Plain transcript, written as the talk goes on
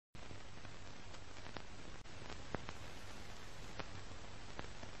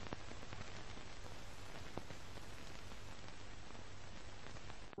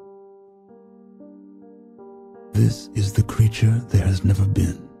this is the creature there has never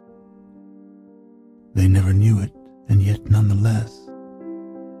been. They never knew it, and yet nonetheless,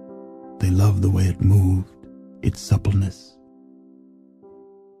 they loved the way it moved, its suppleness,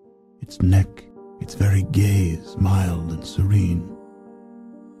 its neck, its very gaze, mild and serene.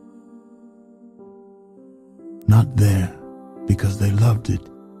 Not there because they loved it.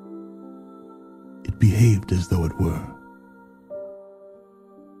 It behaved as though it were.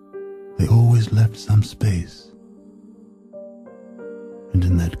 They always left some space, and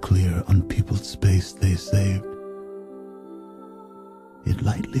in that clear, unpeopled space they saved, it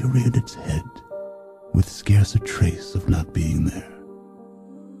lightly reared its head with scarce a trace of not being there.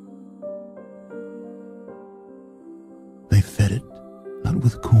 They fed it not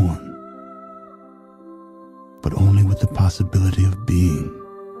with corn, but only with the possibility of being,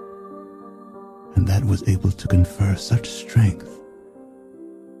 and that was able to confer such strength.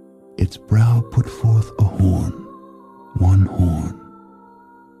 Its brow put forth a horn, one horn.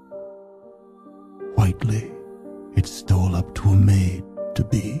 Whitely it stole up to a maid to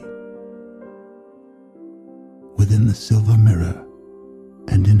be. Within the silver mirror,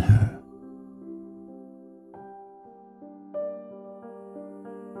 and in her,